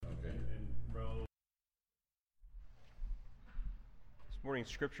This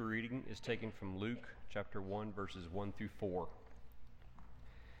morning's scripture reading is taken from Luke chapter 1, verses 1 through 4.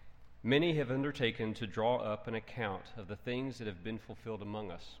 Many have undertaken to draw up an account of the things that have been fulfilled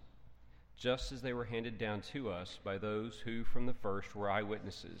among us, just as they were handed down to us by those who from the first were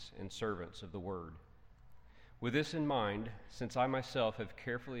eyewitnesses and servants of the word. With this in mind, since I myself have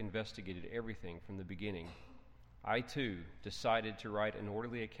carefully investigated everything from the beginning, I too decided to write an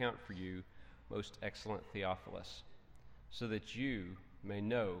orderly account for you, most excellent Theophilus, so that you may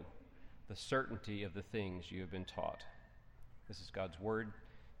know the certainty of the things you have been taught. This is God's word.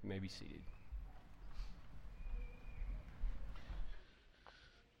 You may be seated.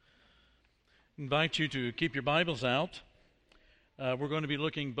 I invite you to keep your Bibles out. We're going to be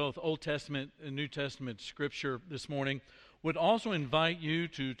looking both Old Testament and New Testament scripture this morning. Would also invite you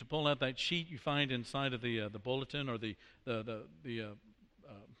to pull out that sheet you find inside of the bulletin, or the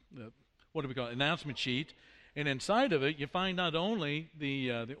what do we call it, announcement sheet. And inside of it, you find not only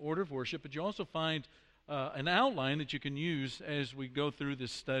the order of worship, but you also find an outline that you can use as we go through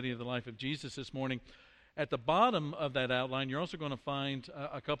this study of the life of Jesus this morning. At the bottom of that outline, you're also going to find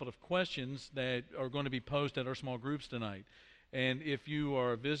a couple of questions that are going to be posed at our small groups tonight. And if you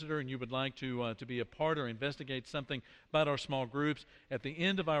are a visitor and you would like to be a part or investigate something about our small groups, at the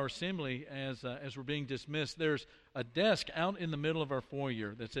end of our assembly, as we're being dismissed, there's a desk out in the middle of our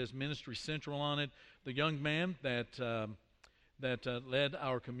foyer that says Ministry Central on it. The young man that led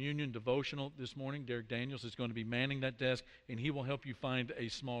our communion devotional this morning, Derek Daniels, is going to be manning that desk, and he will help you find a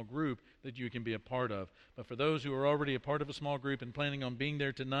small group that you can be a part of. But for those who are already a part of a small group and planning on being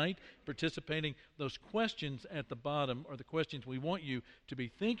there tonight, participating, those questions at the bottom are the questions we want you to be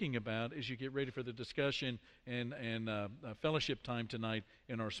thinking about as you get ready for the discussion and fellowship time tonight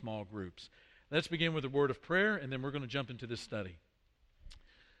in our small groups. Let's begin with a word of prayer, and then we're going to jump into this study.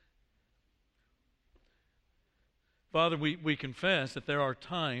 Father, we confess that there are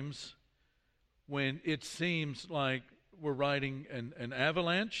times when it seems like we're riding an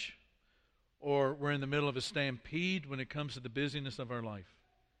avalanche, or we're in the middle of a stampede when it comes to the busyness of our life.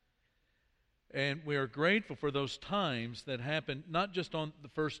 And we are grateful for those times that happen, not just on the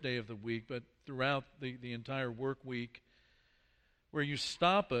first day of the week, but throughout the entire work week, where you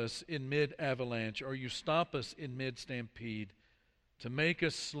stop us in mid-avalanche, or you stop us in mid-stampede, to make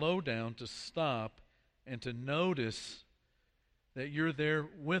us slow down, to stop, and to notice that you're there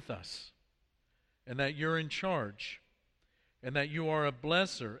with us, and that you're in charge, and that you are a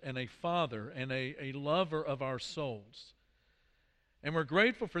blesser and a father and a lover of our souls. And we're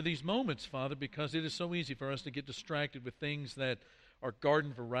grateful for these moments, Father, because it is so easy for us to get distracted with things that are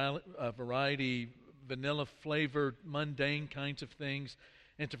garden variety, vanilla-flavored, mundane kinds of things,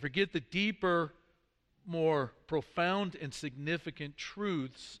 and to forget the deeper, more profound and significant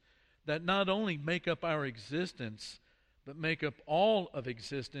truths that not only make up our existence, but make up all of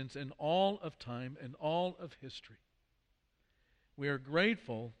existence and all of time and all of history. We are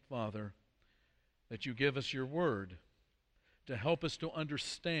grateful, Father, that you give us your word to help us to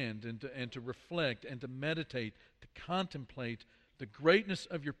understand and to reflect and to meditate, to contemplate the greatness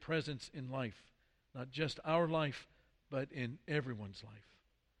of your presence in life, not just our life, but in everyone's life.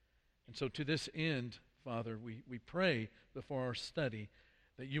 And so to this end, Father, we pray before our study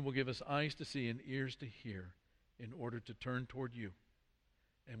that you will give us eyes to see and ears to hear in order to turn toward you.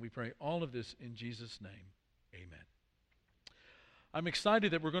 And we pray all of this in Jesus' name. Amen. I'm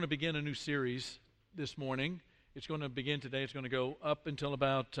excited that we're going to begin a new series this morning. It's going to begin today. It's going to go up until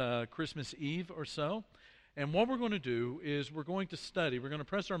about Christmas Eve or so. And what we're going to do is we're going to study. We're going to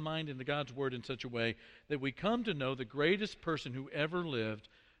press our mind into God's Word in such a way that we come to know the greatest person who ever lived,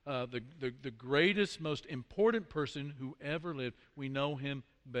 the greatest, most important person who ever lived. We know him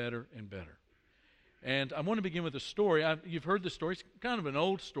better and better. And I want to begin with a story. You've heard the story. It's kind of an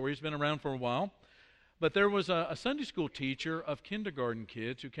old story. It's been around for a while. But there was a Sunday school teacher of kindergarten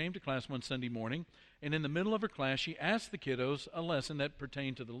kids who came to class one Sunday morning, and in the middle of her class, she asked the kiddos a lesson that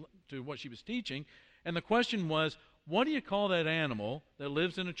pertained to what she was teaching. And the question was, what do you call that animal that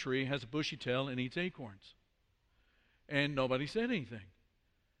lives in a tree, has a bushy tail, and eats acorns? And nobody said anything.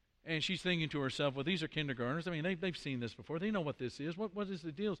 And she's thinking to herself, well, these are kindergartners. I mean, they've seen this before. They know what this is. What is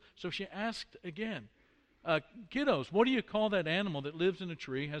the deal? So she asked again, kiddos, what do you call that animal that lives in a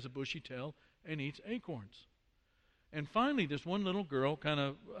tree, has a bushy tail, and eats acorns? And finally, this one little girl kind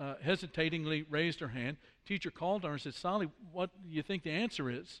of hesitatingly raised her hand. Teacher called her and said, Sally, what do you think the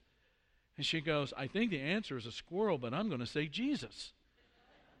answer is? And she goes, I think the answer is a squirrel, but I'm going to say Jesus.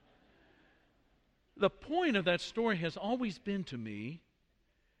 The point of that story has always been to me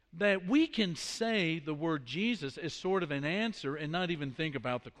that we can say the word Jesus as sort of an answer and not even think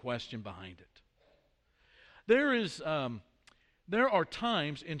about the question behind it. There is there are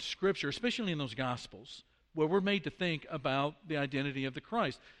times in Scripture, especially in those Gospels, where we're made to think about the identity of the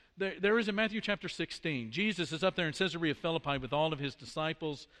Christ. There is in Matthew chapter 16. Jesus is up there in Caesarea Philippi with all of his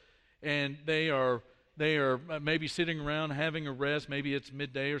disciples, and they are maybe sitting around having a rest. Maybe it's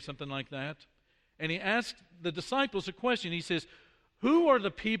midday or something like that. And he asks the disciples a question. He says, who are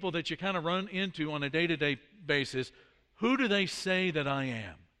the people that you kind of run into on a day-to-day basis? Who do they say that I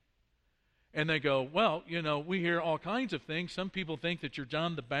am? And they go, well, we hear all kinds of things. Some people think that you're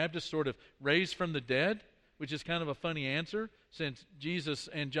John the Baptist sort of raised from the dead, which is kind of a funny answer since Jesus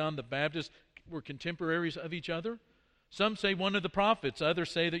and John the Baptist were contemporaries of each other. Some say one of the prophets. Others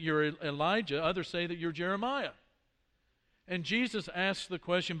say that you're Elijah. Others say that you're Jeremiah. And Jesus asks the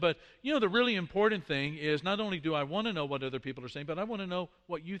question, but the really important thing is not only do I want to know what other people are saying, but I want to know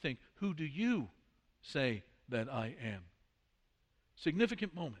what you think. Who do you say that I am?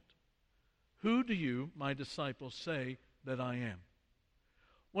 Significant moment. Who do you, my disciples, say that I am?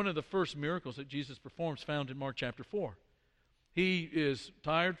 One of the first miracles that Jesus performs found in Mark chapter 4. He is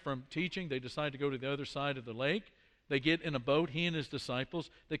tired from teaching. They decide to go to the other side of the lake. They get in a boat, he and his disciples.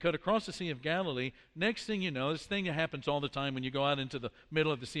 They cut across the Sea of Galilee. Next thing you know, this thing that happens all the time when you go out into the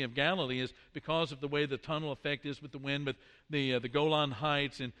middle of the Sea of Galilee is because of the way the tunnel effect is with the wind, with the Golan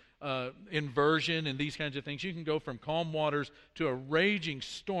Heights and inversion and these kinds of things. You can go from calm waters to a raging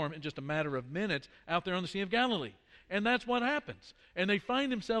storm in just a matter of minutes out there on the Sea of Galilee. And that's what happens. And they find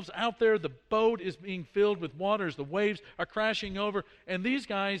themselves out there. The boat is being filled with waters. The waves are crashing over. And these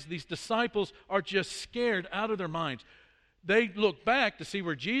guys, these disciples, are just scared out of their minds. They look back to see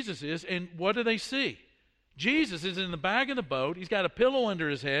where Jesus is, and what do they see? Jesus is in the back of the boat. He's got a pillow under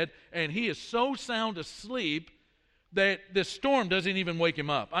his head, and he is so sound asleep that the storm doesn't even wake him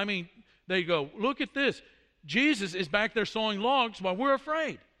up. I mean, they go, look at this. Jesus is back there sawing logs while we're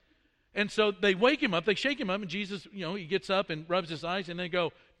afraid. And so they wake him up, they shake him up, and Jesus, he gets up and rubs his eyes, and they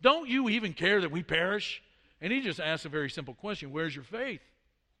go, don't you even care that we perish? And he just asks a very simple question, where's your faith?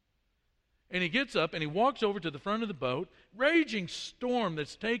 And he gets up, and he walks over to the front of the boat, raging storm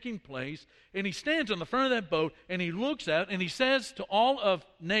that's taking place, and he stands on the front of that boat, and he looks out, and he says to all of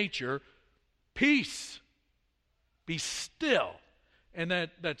nature, peace, be still. And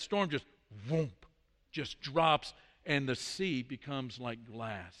that storm just, whoomp, just drops, and the sea becomes like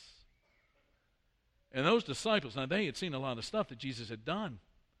glass. And those disciples, now they had seen a lot of stuff that Jesus had done,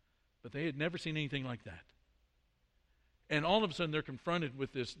 but they had never seen anything like that. And all of a sudden they're confronted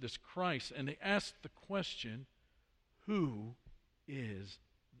with this Christ, and they ask the question, who is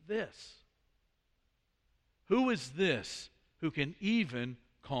this? Who is this who can even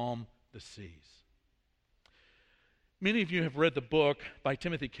calm the seas? Many of you have read the book by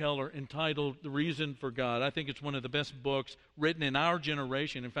Timothy Keller entitled The Reason for God. I think it's one of the best books written in our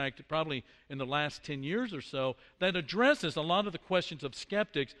generation, in fact, probably in the last 10 years or so, that addresses a lot of the questions of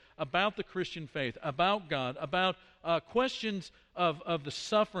skeptics about the Christian faith, about God, about questions of the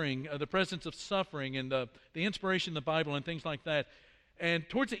suffering, the presence of suffering, and the inspiration of the Bible and things like that. And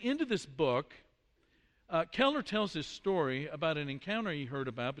towards the end of this book, Keller tells his story about an encounter he heard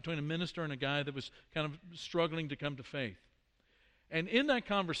about between a minister and a guy that was kind of struggling to come to faith. And in that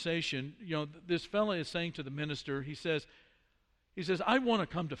conversation, this fellow is saying to the minister, he says, I want to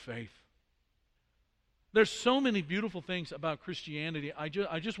come to faith. There's so many beautiful things about Christianity. I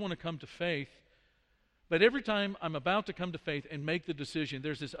just want to come to faith. But every time I'm about to come to faith and make the decision,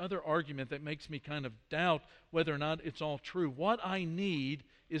 there's this other argument that makes me kind of doubt whether or not it's all true. What I need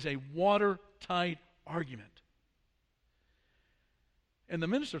is a watertight argument. And the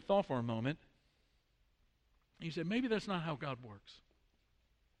minister thought for a moment. He said, maybe that's not how God works.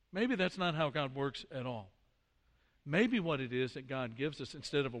 Maybe that's not how God works at all. Maybe what it is that God gives us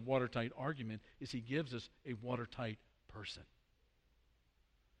instead of a watertight argument is he gives us a watertight person.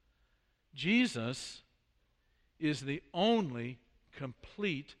 Jesus is the only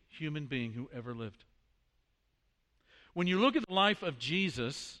complete human being who ever lived. When you look at the life of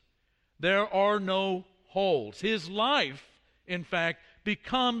Jesus, there are no holes. His life, in fact,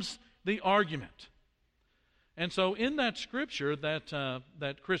 becomes the argument. And so in that scripture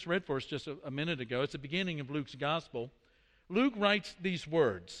that Chris read for us just a minute ago, it's the beginning of Luke's gospel, Luke writes these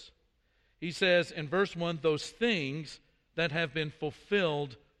words. He says in verse 1, those things that have been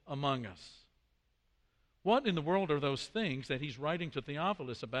fulfilled among us. What in the world are those things that he's writing to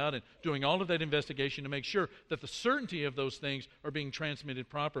Theophilus about and doing all of that investigation to make sure that the certainty of those things are being transmitted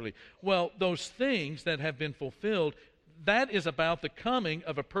properly? Well, those things that have been fulfilled, that is about the coming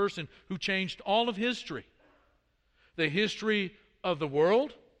of a person who changed all of history. The history of the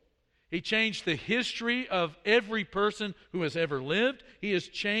world, He changed the history of every person who has ever lived. He has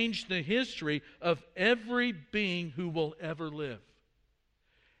changed the history of every being who will ever live.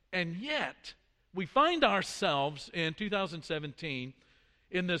 And yet, we find ourselves in 2017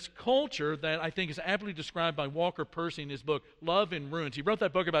 in this culture that I think is aptly described by Walker Percy in his book, Love in Ruins. He wrote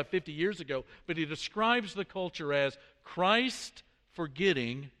that book about 50 years ago, but he describes the culture as Christ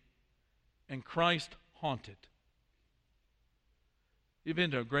forgetting and Christ haunted. You've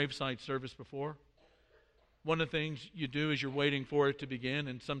been to a graveside service before? One of the things you do is you're waiting for it to begin,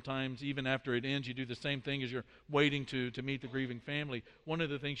 and sometimes even after it ends, you do the same thing as you're waiting to meet the grieving family. One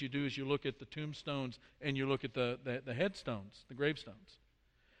of the things you do is you look at the tombstones and you look at the headstones, the gravestones.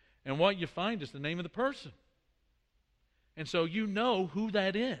 And what you find is the name of the person. And so you know who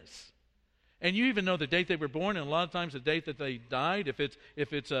that is. And you even know the date they were born, and a lot of times the date that they died, if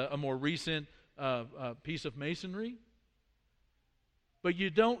it's a more recent piece of masonry. But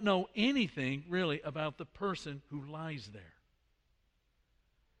you don't know anything really about the person who lies there.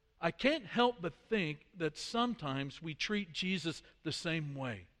 I can't help but think that sometimes we treat Jesus the same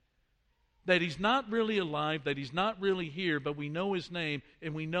way. That he's not really alive, that he's not really here, but we know his name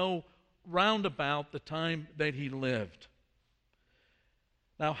and we know round about the time that he lived.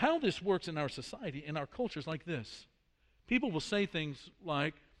 Now, how this works in our society, in our culture, is like this. People will say things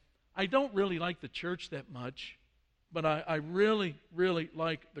like, I don't really like the church that much, but I really, really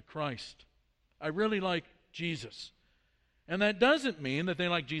like the Christ. I really like Jesus. And that doesn't mean that they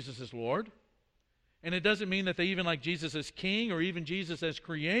like Jesus as Lord. And it doesn't mean that they even like Jesus as King or even Jesus as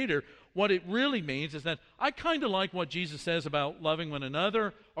Creator. What it really means is that I kind of like what Jesus says about loving one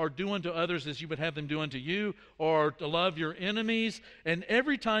another or do unto others as you would have them do unto you, or to love your enemies. And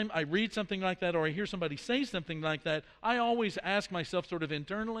every time I read something like that or I hear somebody say something like that, I always ask myself sort of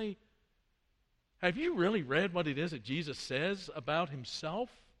internally, have you really read what it is that Jesus says about himself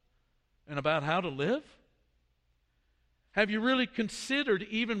and about how to live? Have you really considered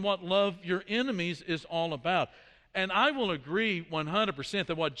even what love your enemies is all about? And I will agree 100%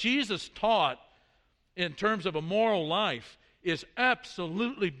 that what Jesus taught in terms of a moral life is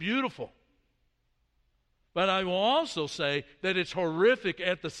absolutely beautiful. But I will also say that it's horrific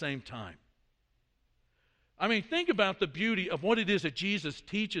at the same time. I mean, think about the beauty of what it is that Jesus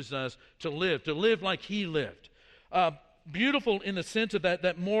teaches us to live like he lived. Beautiful in the sense of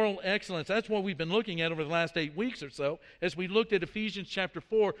that moral excellence. That's what we've been looking at over the last 8 weeks or so as we looked at Ephesians chapter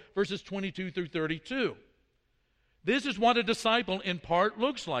 4, verses 22 through 32. This is what a disciple in part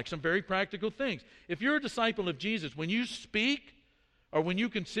looks like, some very practical things. If you're a disciple of Jesus, when you speak or when you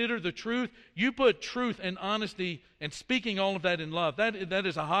consider the truth, you put truth and honesty and speaking all of that in love. That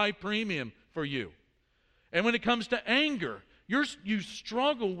is a high premium for you. And when it comes to anger, you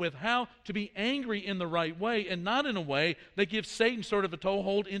struggle with how to be angry in the right way and not in a way that gives Satan sort of a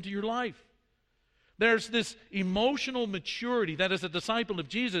toehold into your life. There's this emotional maturity that as a disciple of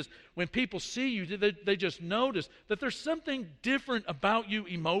Jesus, when people see you, they just notice that there's something different about you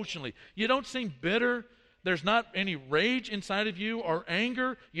emotionally. You don't seem bitter. There's not any rage inside of you or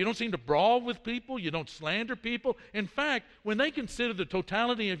anger. You don't seem to brawl with people. You don't slander people. In fact, when they consider the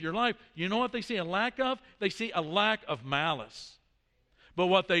totality of your life, you know what they see a lack of? They see a lack of malice. But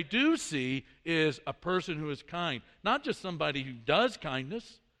what they do see is a person who is kind, not just somebody who does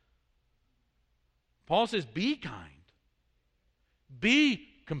kindness. Paul says, be kind. Be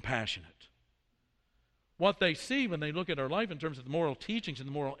compassionate. What they see when they look at our life in terms of the moral teachings and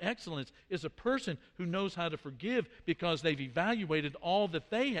the moral excellence is a person who knows how to forgive because they've evaluated all that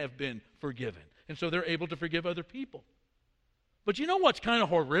they have been forgiven. And so they're able to forgive other people. But you know what's kind of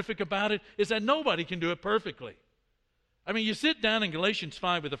horrific about it is that nobody can do it perfectly. I mean, you sit down in Galatians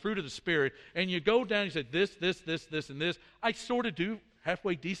 5 with the fruit of the Spirit, and you go down and you say, this, and this. I sort of do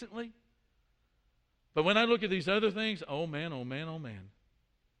halfway decently. But when I look at these other things, oh man,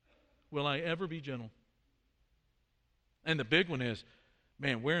 will I ever be gentle? And the big one is,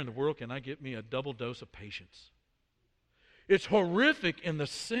 man, where in the world can I get me a double dose of patience? It's horrific in the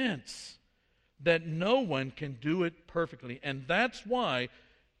sense that no one can do it perfectly. And that's why,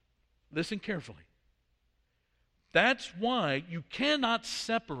 listen carefully, that's why you cannot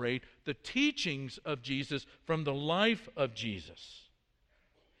separate the teachings of Jesus from the life of Jesus.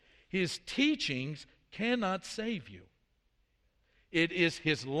 His teachings cannot save you. It is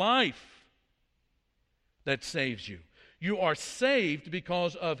his life that saves you. You are saved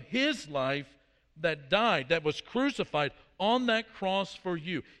because of his life that died, that was crucified on that cross for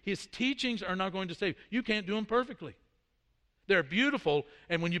you. His teachings are not going to save you. You can't do them perfectly. They're beautiful,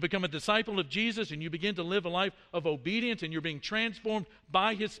 and when you become a disciple of Jesus and you begin to live a life of obedience and you're being transformed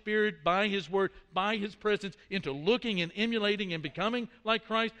by His Spirit, by His Word, by His presence into looking and emulating and becoming like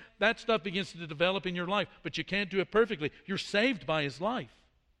Christ, that stuff begins to develop in your life. But you can't do it perfectly. You're saved by His life.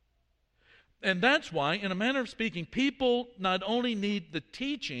 And that's why, in a manner of speaking, people not only need the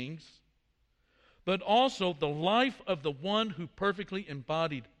teachings, but also the life of the one who perfectly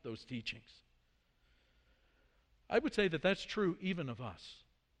embodied those teachings. I would say that that's true even of us.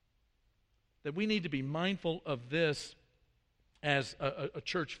 That we need to be mindful of this as a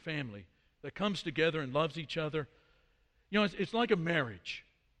church family that comes together and loves each other. You know, it's like a marriage.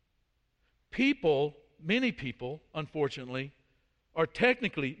 People, many people, unfortunately, are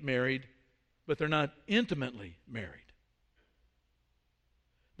technically married, but they're not intimately married.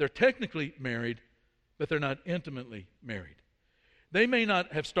 They're technically married, but they're not intimately married. They may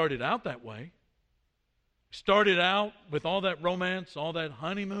not have started out that way. Started out with all that romance, all that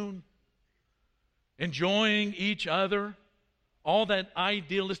honeymoon, enjoying each other, all that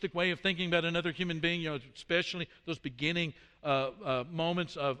idealistic way of thinking about another human being, especially those beginning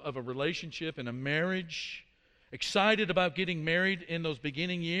moments of a relationship and a marriage, excited about getting married in those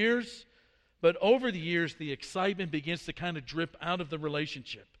beginning years, but over the years, the excitement begins to kind of drip out of the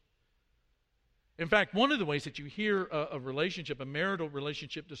relationship. In fact, one of the ways that you hear a relationship, a marital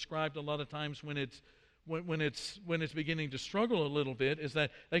relationship, described a lot of times when it's beginning to struggle a little bit is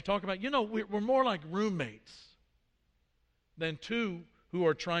that they talk about, we're more like roommates than two who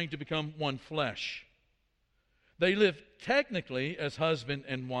are trying to become one flesh. They live technically as husband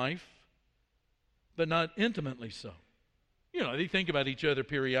and wife, but not intimately so. They think about each other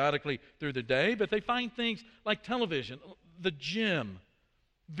periodically through the day, but they find things like television, the gym,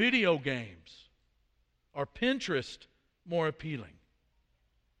 video games, or Pinterest more appealing.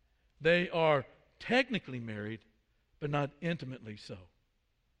 They are technically married, but not intimately so.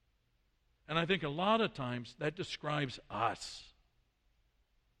 And I think a lot of times that describes us.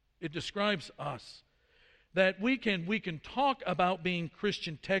 It describes us. That we can talk about being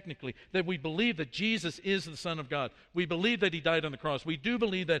Christian technically, that we believe that Jesus is the Son of God. We believe that He died on the cross. We do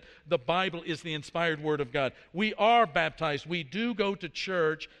believe that the Bible is the inspired Word of God. We are baptized. We do go to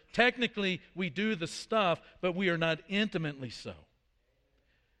church. Technically, we do the stuff, but we are not intimately so.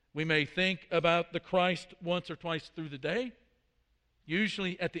 We may think about the Christ once or twice through the day,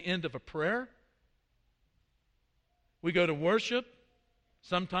 usually at the end of a prayer. We go to worship.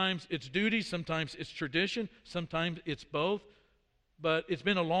 Sometimes it's duty, sometimes it's tradition, sometimes it's both. But it's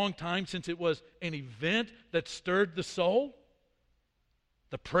been a long time since it was an event that stirred the soul.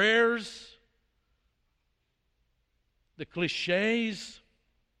 The prayers, the cliches,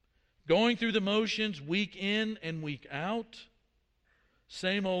 going through the motions week in and week out.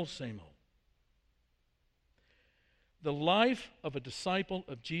 Same old, same old. The life of a disciple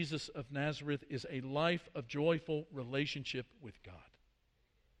of Jesus of Nazareth is a life of joyful relationship with God.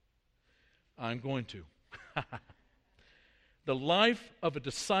 I'm going to. The life of a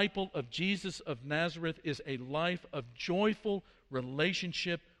disciple of Jesus of Nazareth is a life of joyful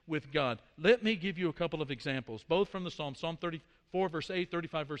relationship with God. Let me give you a couple of examples, both from the Psalm. Psalm 34, verse 8,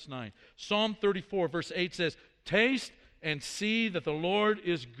 35, verse 9. Psalm 34, verse 8 says, "Taste and see that the Lord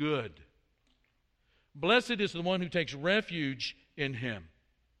is good. Blessed is the one who takes refuge in Him."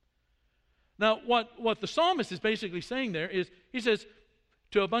 Now, what the psalmist is basically saying there is, he says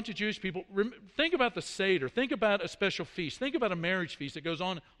to a bunch of Jewish people, think about the Seder, think about a special feast, think about a marriage feast that goes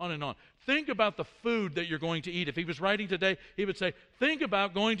on and on. Think about the food that you're going to eat. If he was writing today, he would say, think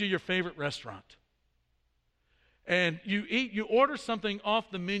about going to your favorite restaurant. And you order something off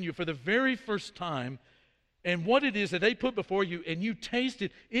the menu for the very first time, and what it is that they put before you, and you taste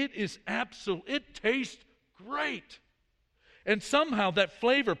it, it tastes great. And somehow that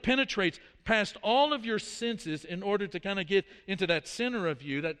flavor penetrates past all of your senses in order to kind of get into that center of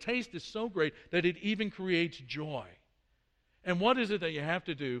you. That taste is so great that it even creates joy. And what is it that you have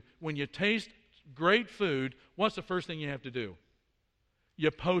to do when you taste great food? What's the first thing you have to do? You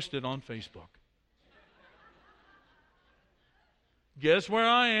post it on Facebook. Guess where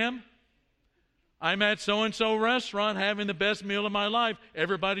I am? I'm at so-and-so restaurant having the best meal of my life.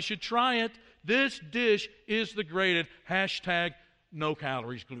 Everybody should try it. This dish is the greatest. Hashtag no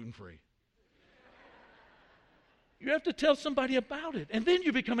calories, gluten-free. You have to tell somebody about it. And then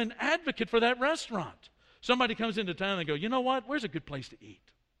you become an advocate for that restaurant. Somebody comes into town and go, you know what? Where's a good place to eat?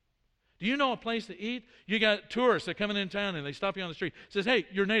 Do you know a place to eat? You got tourists that come in town and they stop you on the street. Says, hey,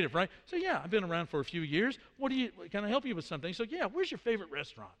 you're native, right? So yeah, I've been around for a few years. Can I help you with something? So yeah, where's your favorite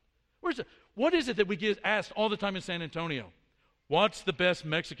restaurant? What is it that we get asked all the time in San Antonio? What's the best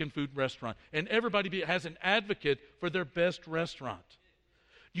Mexican food restaurant? And everybody has an advocate for their best restaurant.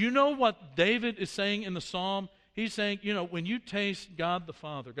 You know what David is saying in the Psalm? He's saying, when you taste God the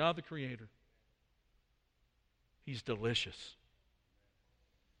Father, God the Creator, He's delicious.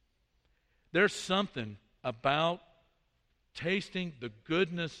 There's something about tasting the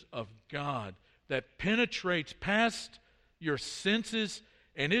goodness of God that penetrates past your senses,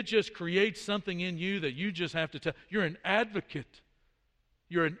 and it just creates something in you that you just have to tell. You're an advocate.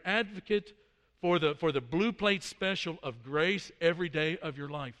 You're an advocate for the blue plate special of grace every day of your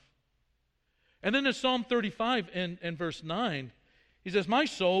life. And then in Psalm 35 and verse 9, he says, my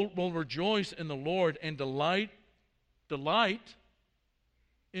soul will rejoice in the Lord and delight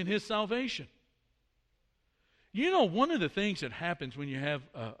in His salvation. One of the things that happens when you have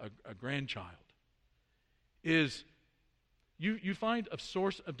a grandchild is you find a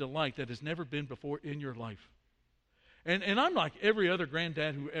source of delight that has never been before in your life. And I'm like every other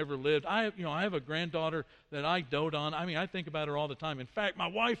granddad who ever lived. I have a granddaughter that I dote on. I mean, I think about her all the time. In fact, my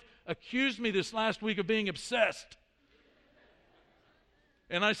wife accused me this last week of being obsessed.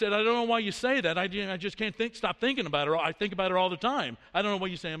 And I said, I don't know why you say that. I just can't stop thinking about her. I think about her all the time. I don't know why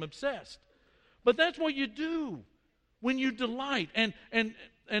you say I'm obsessed. But that's what you do when you delight. And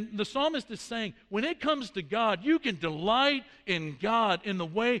the psalmist is saying, when it comes to God, you can delight in God in the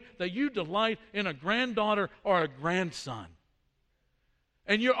way that you delight in a granddaughter or a grandson.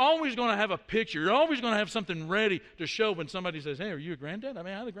 And you're always going to have a picture. You're always going to have something ready to show when somebody says, hey, are you a granddad? I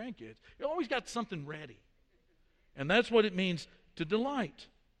mean, how are the grandkids? You always got something ready. And that's what it means to delight.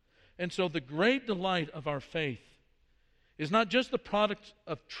 And so the great delight of our faith is not just the product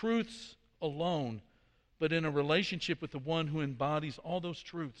of truths alone, but in a relationship with the one who embodies all those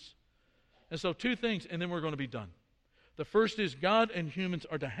truths. And so 2 things, and then we're going to be done. The first is God and humans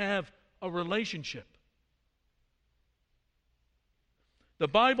are to have a relationship. The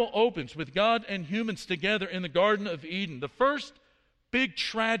Bible opens with God and humans together in the Garden of Eden. The first big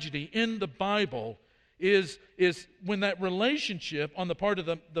tragedy in the Bible is when that relationship on the part of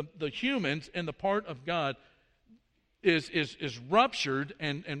the humans and the part of God is ruptured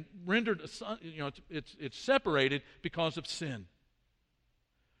and rendered, it's separated because of sin.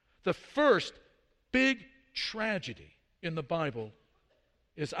 The first big tragedy in the Bible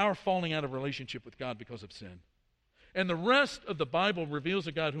is our falling out of relationship with God because of sin. And the rest of the Bible reveals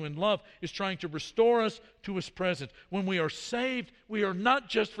a God who in love is trying to restore us to His presence. When we are saved, we are not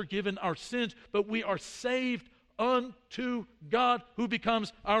just forgiven our sins, but we are saved unto God who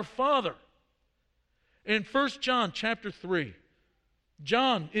becomes our Father. In 1 John chapter 3,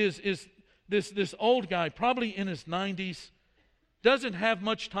 John is this old guy, probably in his 90s, doesn't have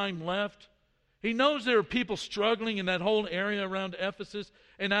much time left. He knows there are people struggling in that whole area around Ephesus,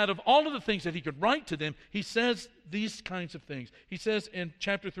 and out of all of the things that he could write to them, he says these kinds of things. He says in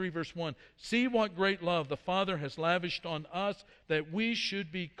chapter 3, verse 1, see what great love the Father has lavished on us, that we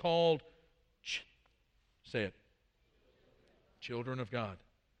should be called, say it, children of God.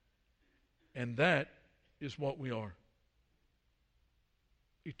 And that is what we are.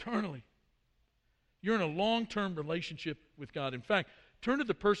 Eternally. You're in a long-term relationship with God. In fact, turn to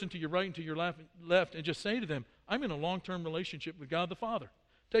the person to your right and to your left and just say to them, I'm in a long-term relationship with God the Father.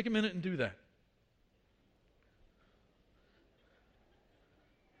 Take a minute and do that.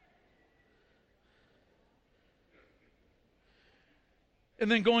 And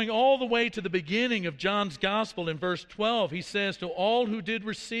then going all the way to the beginning of John's Gospel in verse 12, he says, to all who did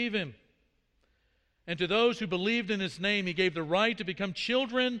receive Him, and to those who believed in His name, He gave the right to become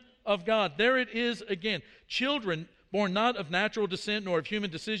children of God. There it is again. Children born not of natural descent, nor of human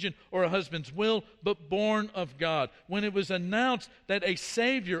decision or a husband's will, but born of God. When it was announced that a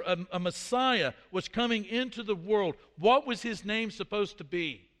Savior, a Messiah, was coming into the world, what was His name supposed to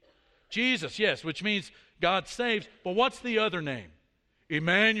be? Jesus, yes, which means God saves. But what's the other name?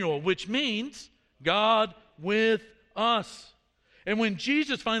 Emmanuel, which means God with us. And when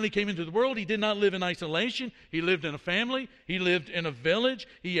Jesus finally came into the world, He did not live in isolation. He lived in a family. He lived in a village.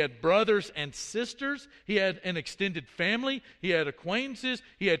 He had brothers and sisters. He had an extended family. He had acquaintances.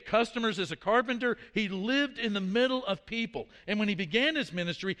 He had customers as a carpenter. He lived in the middle of people. And when He began His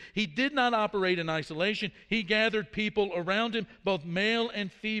ministry, He did not operate in isolation. He gathered people around Him, both male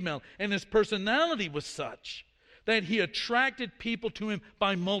and female. And His personality was such that He attracted people to Him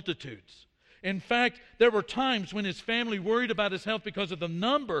by multitudes. In fact, there were times when His family worried about His health because of the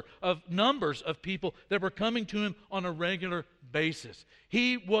numbers of people that were coming to Him on a regular basis.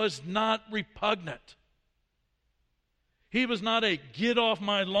 He was not repugnant. He was not a get off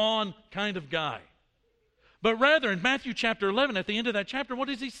my lawn kind of guy. But rather, in Matthew chapter 11, at the end of that chapter, what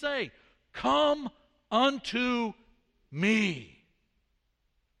does He say? Come unto me.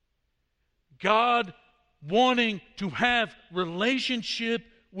 God wanting to have relationship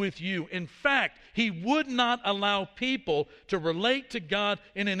with you. In fact, He would not allow people to relate to God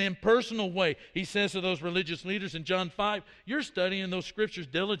in an impersonal way. He says to those religious leaders in John 5, you're studying those scriptures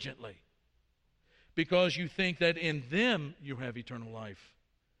diligently because you think that in them you have eternal life.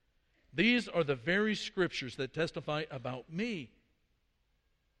 These are the very scriptures that testify about me.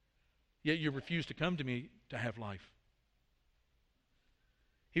 Yet you refuse to come to me to have life.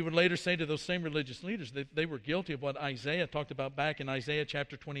 He would later say to those same religious leaders that they were guilty of what Isaiah talked about back in Isaiah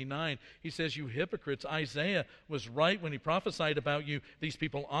chapter 29. He says, you hypocrites, Isaiah was right when he prophesied about you. These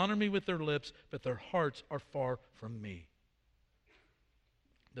people honor me with their lips, but their hearts are far from me.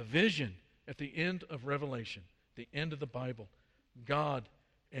 The vision at the end of Revelation, the end of the Bible, God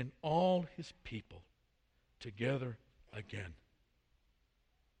and all His people together again.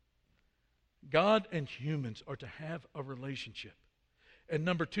 God and humans are to have a relationship. And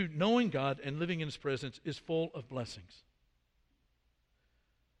number two, knowing God and living in His presence is full of blessings.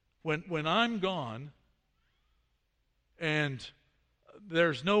 When I'm gone and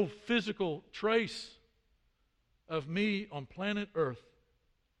there's no physical trace of me on planet Earth,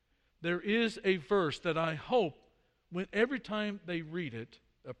 there is a verse that I hope when every time they read it,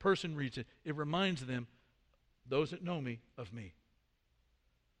 a person reads it, it reminds them, those that know me, of me.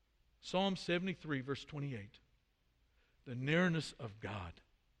 Psalm 73, verse 28. The nearness of God,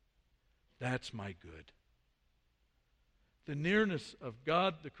 that's my good. The nearness of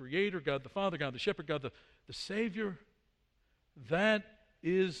God, the Creator, God the Father, God the Shepherd, God the Savior, that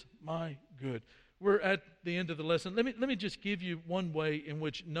is my good. We're at the end of the lesson. Let me just give you one way in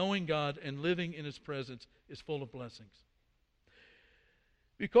which knowing God and living in His presence is full of blessings.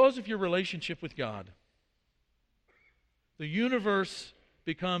 Because of your relationship with God, the universe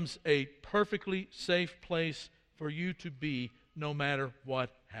becomes a perfectly safe place for you to be no matter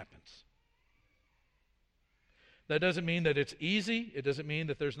what happens. That doesn't mean that it's easy. It doesn't mean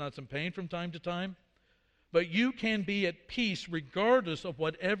that there's not some pain from time to time. But you can be at peace regardless of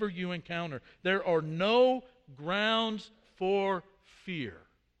whatever you encounter. There are no grounds for fear.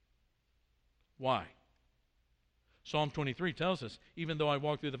 Why? Psalm 23 tells us, even though I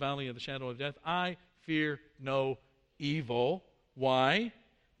walk through the valley of the shadow of death, I fear no evil. Why?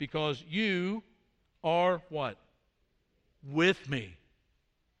 Because you are what? With me.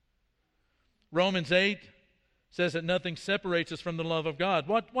 Romans 8 says that nothing separates us from the love of God.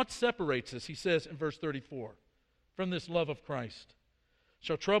 What separates us, he says in verse 34, from this love of Christ?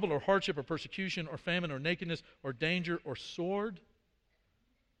 Shall trouble or hardship or persecution or famine or nakedness or danger or sword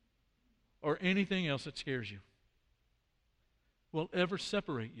or anything else that scares you will ever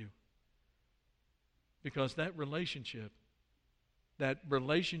separate you? Because that relationship, the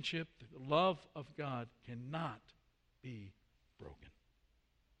love of God cannot be broken.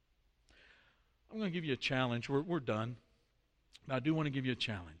 I'm going to give you a challenge. We're done. But I do want to give you a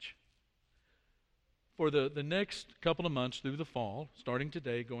challenge. For the next couple of months through the fall, starting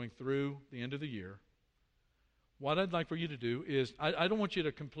today, going through the end of the year, what I'd like for you to do is, I don't want you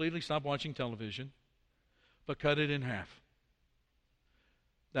to completely stop watching television, but cut it in half.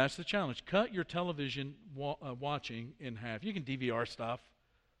 That's the challenge. Cut your television watching in half. You can DVR stuff.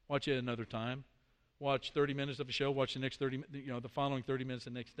 Watch it another time. Watch 30 minutes of a show. Watch the next 30, the following 30 minutes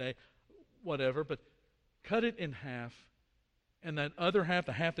the next day. Whatever. But cut it in half. And that other half,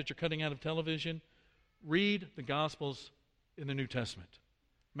 the half that you're cutting out of television, read the Gospels in the New Testament.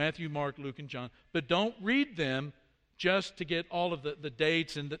 Matthew, Mark, Luke, and John. But don't read them just to get all of the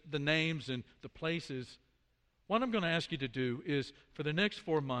dates and the names and the places. What I'm going to ask you to do is, for the next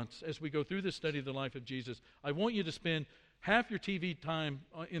 4 months, as we go through this study of the life of Jesus, I want you to spend half your TV time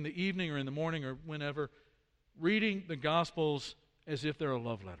in the evening or in the morning or whenever reading the Gospels as if they're a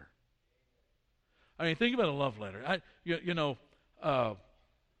love letter. I mean, think about a love letter.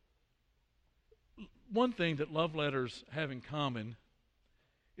 One thing that love letters have in common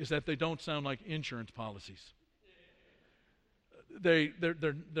is that they don't sound like insurance policies. They're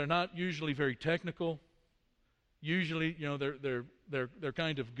not usually very technical. Usually, they're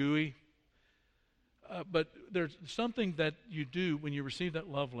kind of gooey. But there's something that you do when you receive that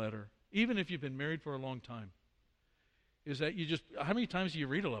love letter, even if you've been married for a long time, is that how many times do you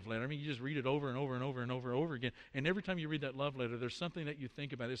read a love letter? I mean, you just read it over and over and over and over and over again. And every time you read that love letter, there's something that you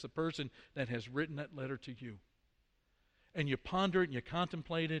think about. It's the person that has written that letter to you. And you ponder it and you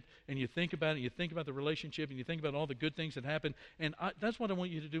contemplate it and you think about it and you think about the relationship and you think about all the good things that happen. And that's what I want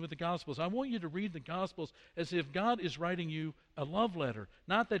you to do with the Gospels. I want you to read the Gospels as if God is writing you a love letter.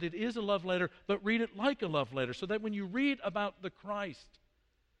 Not that it is a love letter, but read it like a love letter, so that when you read about the Christ,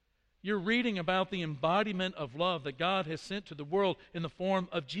 you're reading about the embodiment of love that God has sent to the world in the form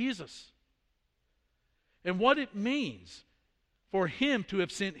of Jesus. and what it means for Him to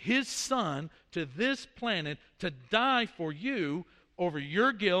have sent His Son to this planet to die for you over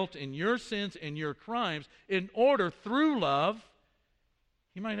your guilt and your sins and your crimes in order, through love,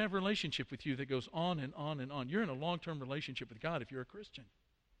 He might have a relationship with you that goes on and on and on. You're in a long-term relationship with God if you're a Christian.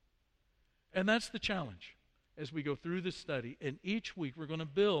 And that's the challenge as we go through this study. And each week we're going to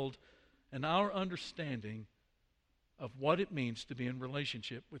build in our understanding of what it means to be in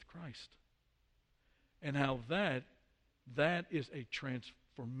relationship with Christ. And how that is a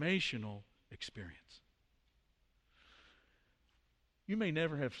transformational experience. You may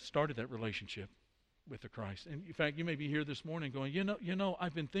never have started that relationship with the Christ. And in fact, you may be here this morning going, you know,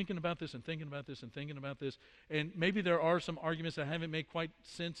 I've been thinking about this and thinking about this and thinking about this, and maybe there are some arguments I haven't made quite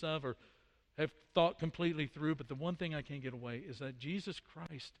sense of or have thought completely through, but the one thing I can't get away is that Jesus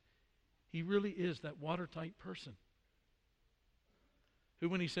Christ, He really is that watertight person who,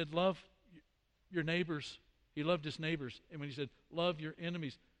 when He said, love your neighbors, He loved His neighbors. And when He said, love your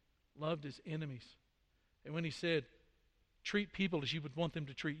enemies, loved His enemies. And when He said, treat people as you would want them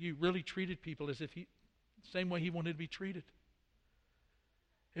to treat you, really treated people as if same way He wanted to be treated.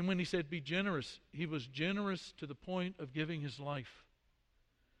 And when He said, be generous, He was generous to the point of giving His life.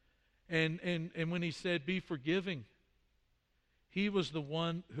 And when He said, be forgiving, He was the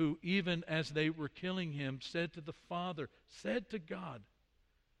one who, even as they were killing Him, said to the Father, said to God,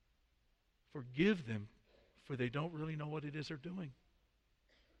 forgive them, for they don't really know what it is they're doing.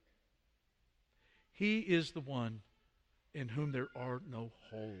 He is the one in whom there are no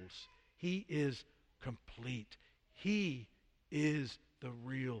holes. He is complete. He is the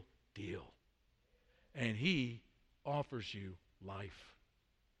real deal. And He offers you life.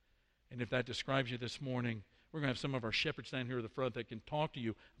 And if that describes you this morning, we're going to have some of our shepherds down here at the front that can talk to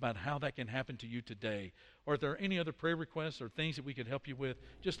you about how that can happen to you today. Or if there are any other prayer requests or things that we could help you with,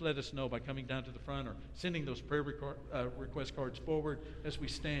 just let us know by coming down to the front or sending those prayer request cards forward as we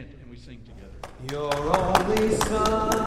stand and we sing together. Your only Son.